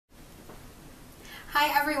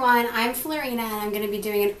Hi everyone, I'm Florina and I'm going to be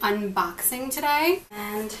doing an unboxing today.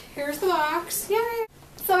 And here's the box. Yay!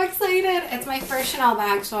 So excited! It's my first Chanel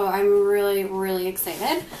bag, so I'm really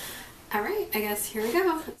excited. Alright, I guess here we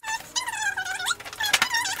go.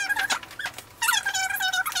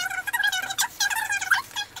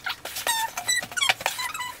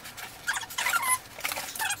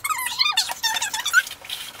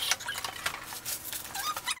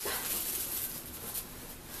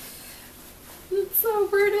 It's so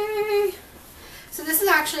pretty. So this is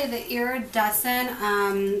actually the Iridescent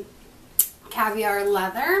caviar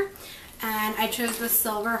leather, and I chose the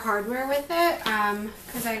silver hardware with it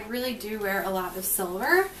because I really do wear a lot of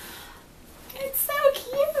silver. It's so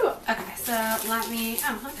cute. Okay, so let me,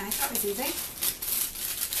 oh okay, that was easy.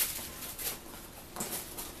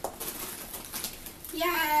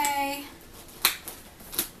 Yay!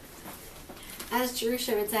 As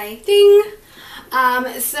Jerusha would say, ding!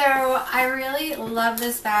 So I really love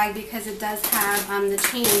this bag because it does have the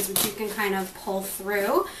chains which you can kind of pull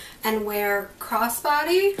through and wear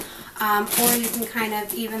crossbody, or you can kind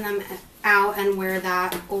of even them out and wear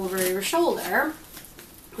that over your shoulder,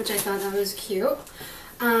 which I thought that was cute.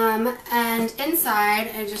 And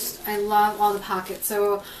inside, I love all the pockets.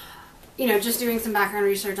 So, you know, just doing some background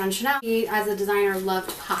research on Chanel, he, as a designer,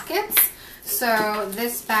 loved pockets. So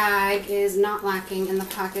this bag is not lacking in the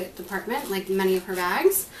pocket department like many of her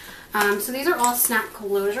bags. So these are all snap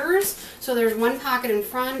closures. So there's one pocket in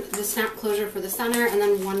front, the snap closure for the center, and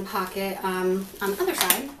then one pocket on the other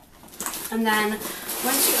side. And then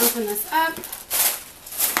once you open this up,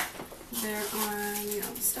 there are, you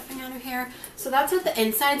know, stuffing out of here. So that's what the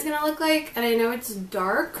inside's gonna look like. And I know it's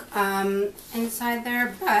dark inside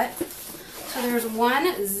there, but so there's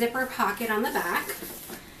one zipper pocket on the back.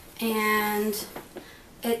 And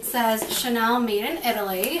it says Chanel made in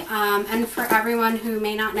Italy, and for everyone who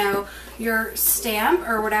may not know, your stamp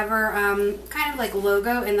or whatever kind of like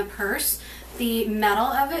logo in the purse, the metal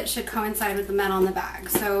of it should coincide with the metal in the bag.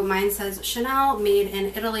 So mine says Chanel made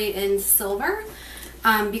in Italy in silver,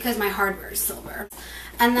 because my hardware is silver.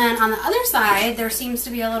 And then on the other side there seems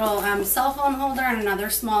to be a little cell phone holder and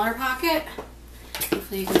another smaller pocket.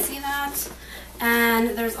 Hopefully you can see that.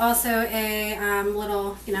 And there's also a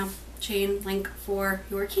little, you know, chain link for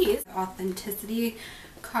your keys. Authenticity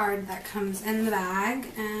card that comes in the bag.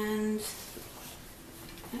 And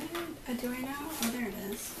do I know? Oh, there it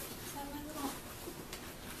is. Is that my little...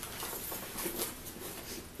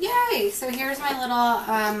 Yay! So here's my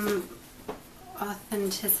little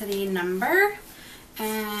authenticity number,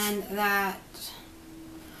 and that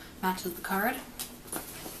matches the card.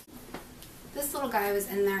 This little guy was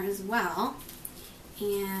in there as well.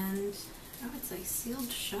 And, oh, it's like sealed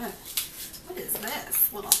shut. What is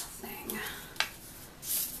this little thing?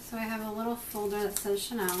 So I have a little folder that says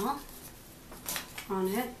Chanel on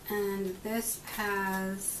it, and this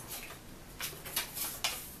has,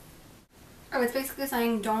 oh, it's basically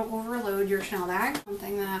saying don't overload your Chanel bag,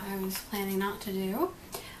 something that I was planning not to do.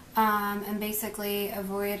 And basically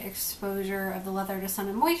avoid exposure of the leather to sun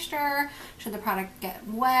and moisture. Should the product get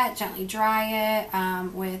wet, gently dry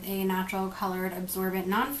it with a natural colored absorbent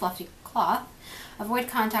non-fluffy cloth. Avoid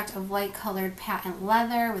contact of light colored patent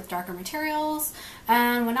leather with darker materials.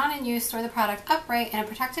 And when not in use, store the product upright in a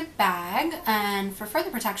protected bag. And for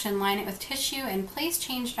further protection, line it with tissue and place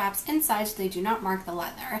chain straps inside so they do not mark the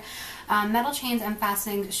leather. Metal chains and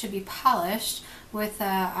fastenings should be polished with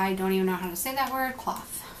I don't even know how to say that word,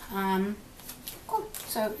 cloth. Cool.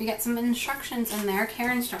 So you get some instructions in there,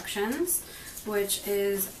 care instructions, which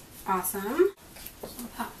is awesome. So I'll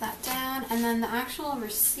pop that down, and then the actual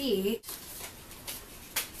receipt.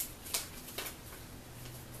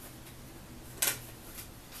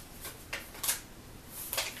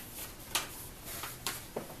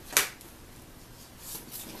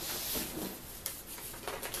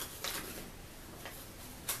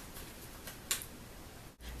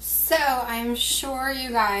 So I'm sure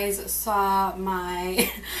you guys saw my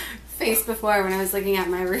face before when I was looking at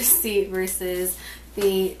my receipt versus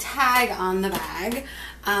the tag on the bag.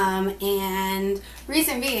 And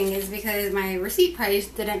reason being is because my receipt price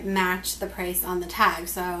didn't match the price on the tag.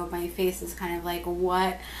 So my face is kind of like,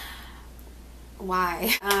 what?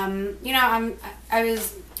 Why? You know, I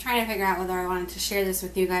was trying to figure out whether I wanted to share this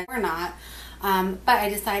with you guys or not. But I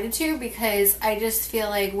decided to because I just feel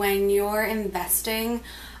like when you're investing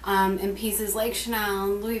in pieces like Chanel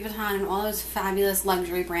and Louis Vuitton and all those fabulous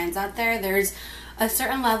luxury brands out there, there's a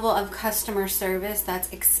certain level of customer service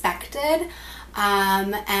that's expected,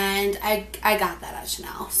 and I got that at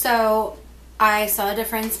Chanel. So I saw a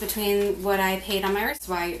difference between what I paid on my receipt.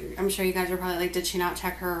 Why, I'm sure you guys are probably like, did she not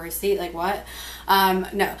check her receipt? Like what?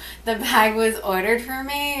 No, the bag was ordered for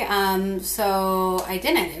me, so I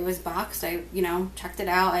didn't. It was boxed. I, you know, checked it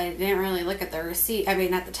out. I didn't really look at the receipt. I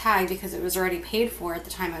mean, at the tag, because it was already paid for at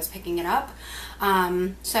the time I was picking it up.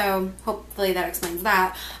 So hopefully that explains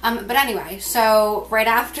that. But anyway, so right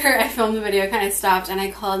after I filmed the video, I kind of stopped and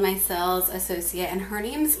I called my sales associate, and her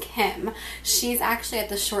name's Kim. She's actually at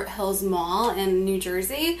the Short Hills Mall in New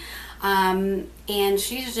Jersey. And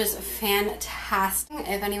she's just fantastic.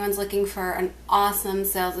 If anyone's looking for an awesome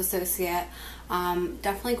sales associate,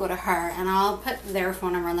 definitely go to her, and I'll put their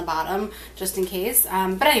phone number on the bottom just in case.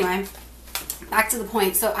 But anyway, back to the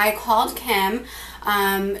point. So I called Kim.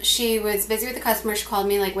 She was busy with the customer. She called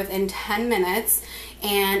me like within 10 minutes,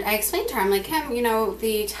 and I explained to her, I'm like, Kim, you know,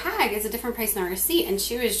 the tag is a different price than the receipt. And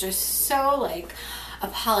she was just so like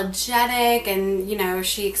apologetic, and you know,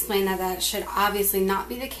 she explained that that should obviously not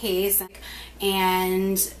be the case,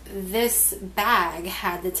 and this bag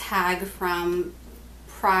had the tag from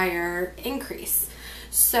prior increase.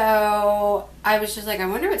 So I was just like, I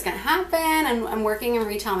wonder what's gonna happen. And I'm working in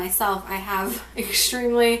retail myself. I have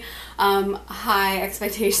extremely high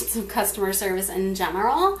expectations of customer service in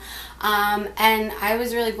general. And I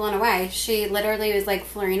was really blown away. She literally was like,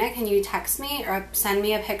 Florina, can you text me or send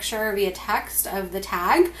me a picture via text of the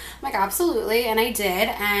tag? I'm like, absolutely. And I did.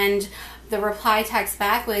 And the reply text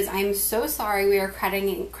back was, I'm so sorry, we are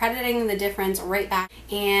crediting the difference right back.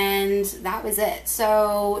 And that was it.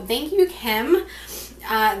 So thank you, Kim.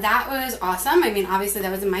 That was awesome. I mean, obviously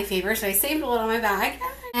that was in my favor, so I saved a little in my bag.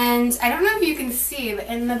 And I don't know if you can see, but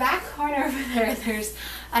in the back corner over there, there's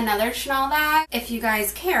another Chanel bag. If you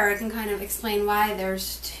guys care, I can kind of explain why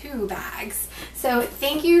there's two bags. So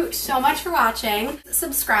thank you so much for watching.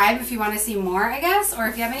 Subscribe if you want to see more, I guess, or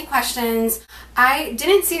if you have any questions. I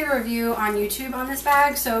didn't see a review on YouTube on this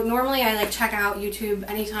bag, so normally I like check out YouTube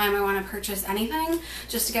anytime I want to purchase anything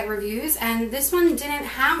just to get reviews, and this one didn't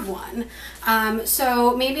have one.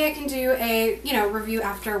 So maybe I can do a, you know, review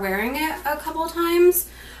after wearing it a couple of times.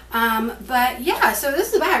 But yeah, so this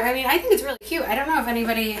is the bag. I mean, I think it's really cute. I don't know if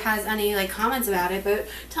anybody has any like comments about it, but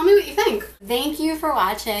tell me what you think. Thank you for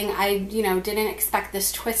watching. I, you know, didn't expect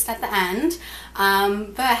this twist at the end.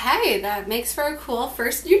 But hey, that makes for a cool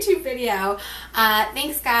first YouTube video.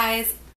 Thanks guys.